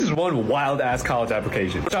is one wild-ass college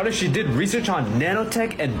application. Started, she did research on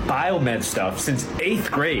nanotech and biomed stuff since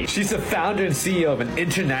 8th grade. She's the founder and CEO of an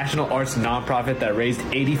international arts nonprofit that raised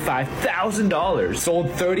 $85,000,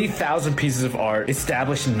 sold 30,000 pieces of art,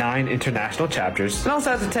 established 9 international chapters, and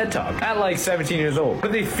also has a TED Talk at like 17 years old. What are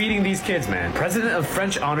they feeding these kids, man? President of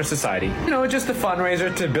French Honor Society. You know, just a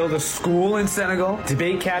fundraiser to build a school in Senegal.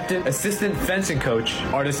 Debate captain, assistant fencing coach,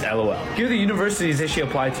 artist LOL. Here are the universities that she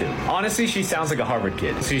applied to. Honestly, she sounds like a Harvard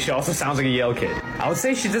kid. So she also sounds like a Yale kid. I would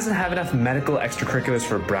say she doesn't have enough medical extracurriculars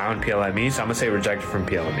for Brown PLME, so I'm gonna say rejected from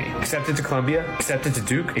PLME. Accepted to Columbia, accepted to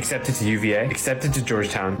Duke, accepted to UVA, accepted to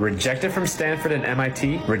Georgetown, rejected from Stanford and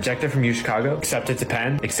MIT, rejected from UChicago, accepted to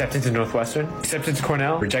Penn, accepted to Northwestern, accepted to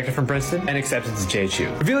Cornell, rejected from Princeton, and accepted to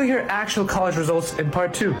JHU. Revealing her actual college results in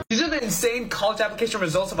part 2. These are the insane college application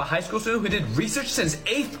results of a high school student who did research since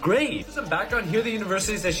 8th grade. For some background, here are the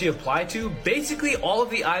universities that she applied to. Basically all of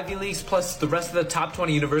the Ivy Leagues plus the rest of the top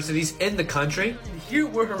 20 universities in the country. And here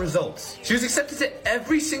were her results. She was accepted to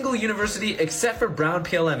every single university except for Brown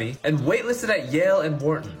PLME and waitlisted at Yale and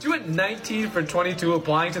Wharton. She went 19 for 22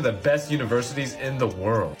 applying to the best universities in the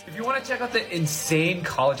world. If you want to check out the insane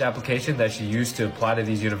college application that she used to apply to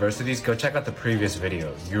these universities, go check out the previous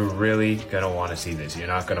video. You're really gonna want to see this. You're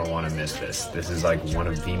not gonna want to miss this. This is like one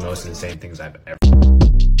of the most insane things I've ever.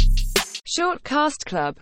 Short Cast Club.